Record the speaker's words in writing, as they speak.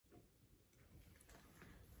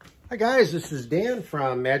Hi guys, this is Dan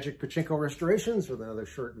from Magic Pachinko Restorations with another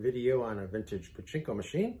short video on a vintage Pachinko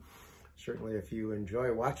machine. Certainly if you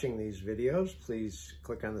enjoy watching these videos, please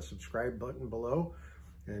click on the subscribe button below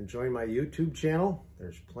and join my YouTube channel.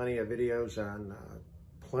 There's plenty of videos on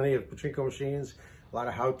plenty of Pachinko machines, a lot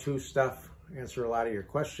of how-to stuff, answer a lot of your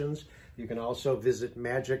questions. You can also visit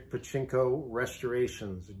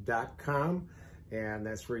magicpachinkorestorations.com, and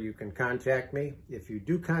that's where you can contact me. If you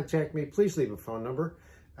do contact me, please leave a phone number.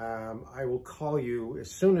 I will call you as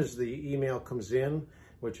soon as the email comes in,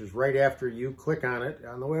 which is right after you click on it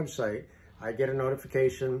on the website. I get a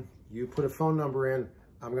notification, you put a phone number in,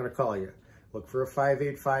 I'm going to call you. Look for a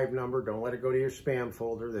 585 number, don't let it go to your spam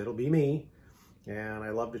folder, that'll be me. And I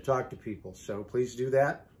love to talk to people, so please do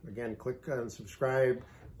that. Again, click on subscribe,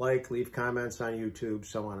 like, leave comments on YouTube,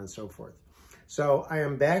 so on and so forth. So I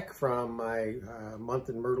am back from my month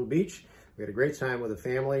in Myrtle Beach. We had a great time with the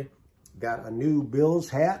family. Got a new Bills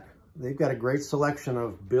hat. They've got a great selection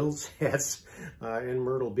of Bills hats in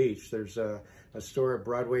Myrtle Beach. There's a store at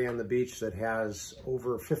Broadway on the beach that has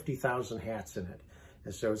over 50,000 hats in it.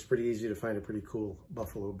 And so it's pretty easy to find a pretty cool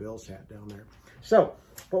Buffalo Bills hat down there. So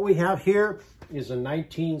what we have here is a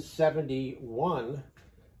 1971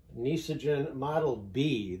 Nisogen Model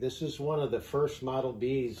B. This is one of the first Model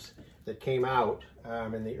Bs that came out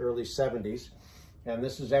in the early 70s. And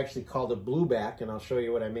this is actually called a blueback, and I'll show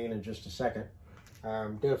you what I mean in just a second.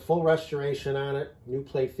 Did a full restoration on it, new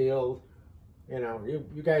play field. You know,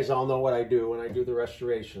 you guys all know what I do when I do the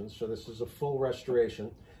restorations. So this is a full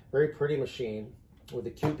restoration. Very pretty machine with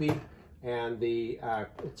the Cupid and the,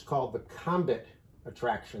 it's called the Combat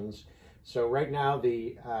attractions. So right now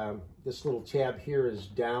this little tab here is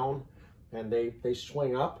down and they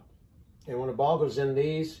swing up. And when a ball goes in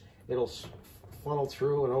these, it'll funnel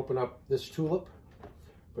through and open up this tulip.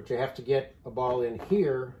 But you have to get a ball in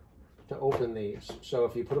here to open these. So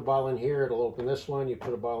if you put a ball in here, it'll open this one. You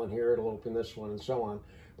put a ball in here, it'll open this one, and so on.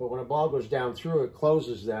 But when a ball goes down through, it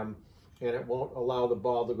closes them, and it won't allow the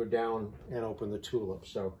ball to go down and open the tulip.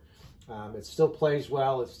 So it still plays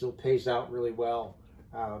well. It still pays out really well.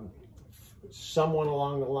 Someone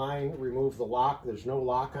along the line removed the lock. There's no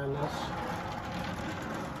lock on this.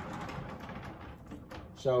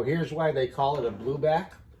 So here's why they call it a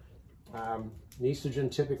blueback. Nisogen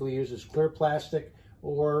typically uses clear plastic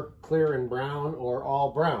or clear and brown or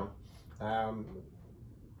all brown.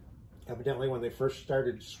 Evidently, when they first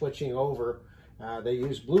started switching over, they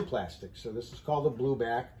used blue plastic. So this is called a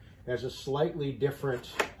blueback. It has a slightly different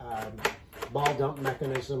ball dump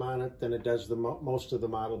mechanism on it than it does most of the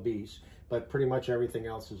Model Bs, but pretty much everything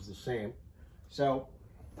else is the same. So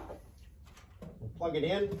we'll plug it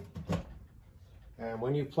in. And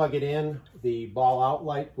when you plug it in, the ball out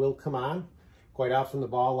light will come on. Quite often the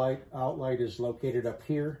ball out light is located up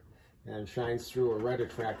here and shines through a red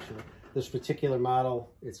attraction. This particular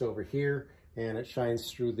model, it's over here, and it shines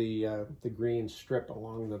through the green strip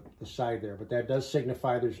along the side there. But that does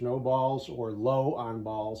signify there's no balls or low on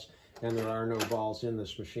balls, and there are no balls in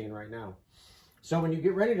this machine right now. So when you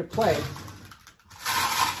get ready to play,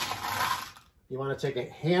 you want to take a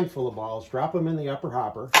handful of balls, drop them in the upper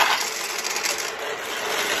hopper.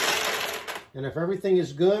 And if everything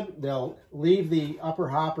is good, they'll leave the upper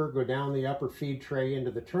hopper, go down the upper feed tray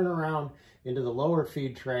into the turnaround, into the lower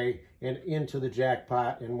feed tray, and into the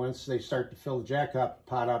jackpot. And once they start to fill the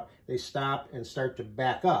jackpot up, they stop and start to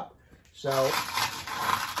back up. So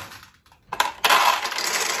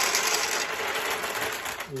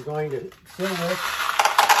you're going to fill this.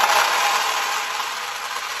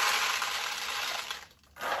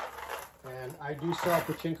 And I do sell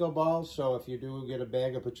Pachinko balls, so if you do get a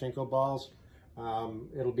bag of Pachinko balls,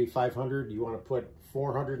 it'll be 500. You want to put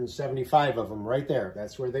 475 of them right there.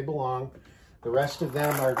 That's where they belong. The rest of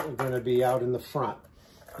them are going to be out in the front.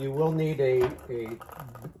 You will need a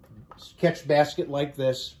catch basket like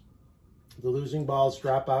this. The losing balls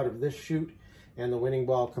drop out of this chute, and the winning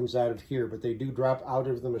ball comes out of here. But they do drop out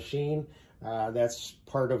of the machine. That's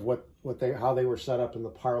part of how they were set up in the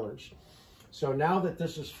parlors. So now that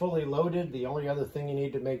this is fully loaded, the only other thing you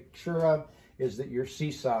need to make sure of is that your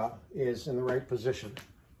seesaw is in the right position.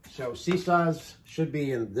 So seesaws should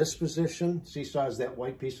be in this position. Seesaw is that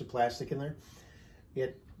white piece of plastic in there.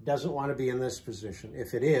 It doesn't want to be in this position.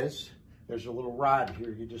 If it is, there's a little rod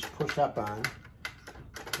here you just push up on,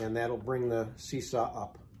 and that'll bring the seesaw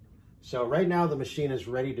up. So right now the machine is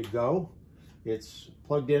ready to go. It's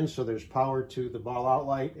plugged in, so there's power to the ball out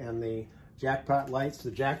light and the jackpot lights.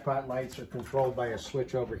 The jackpot lights are controlled by a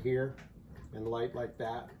switch over here and light like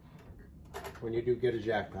that when you do get a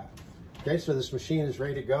jackpot. Okay, so this machine is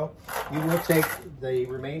ready to go. You will take the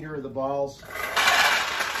remainder of the balls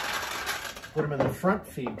put them in the front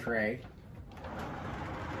feed tray.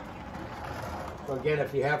 So again,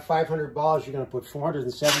 if you have 500 balls, you're going to put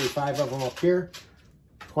 475 of them up here,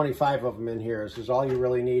 25 of them in here. This is all you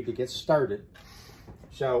really need to get started.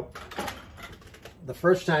 So the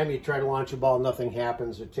first time you try to launch a ball, nothing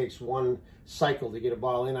happens. It takes one cycle to get a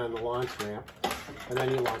ball in on the launch ramp, and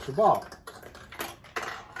then you launch a ball.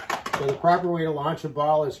 So the proper way to launch a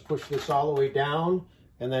ball is push this all the way down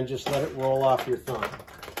and then just let it roll off your thumb.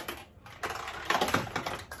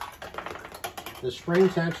 The spring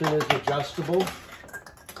tension is adjustable.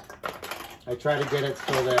 I try to get it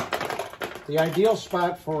so that the ideal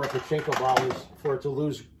spot for a pachinko ball is for it to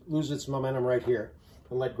lose its momentum right here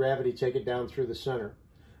and let gravity take it down through the center.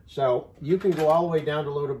 So you can go all the way down to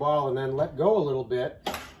load a ball and then let go a little bit,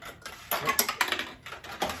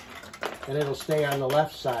 and it'll stay on the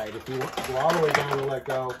left side. If you go all the way down to let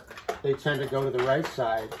go, they tend to go to the right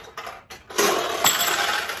side.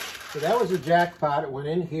 So that was a jackpot. It went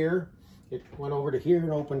in here. It went over to here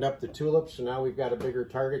and opened up the tulips. So now we've got a bigger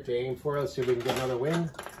target to aim for. Let's see if we can get another win.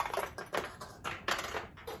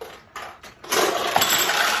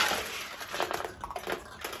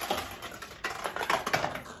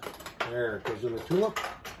 There it goes in the tulip.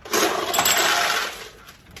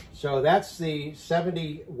 So that's the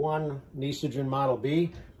 71 Nisogen Model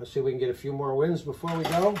B. Let's see if we can get a few more wins before we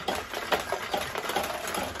go.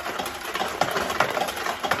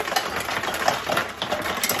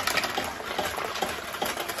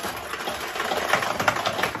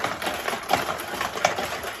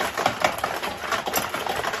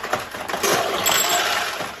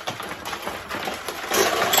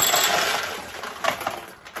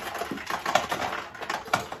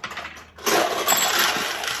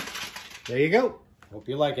 There you go. Hope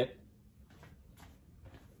you like it.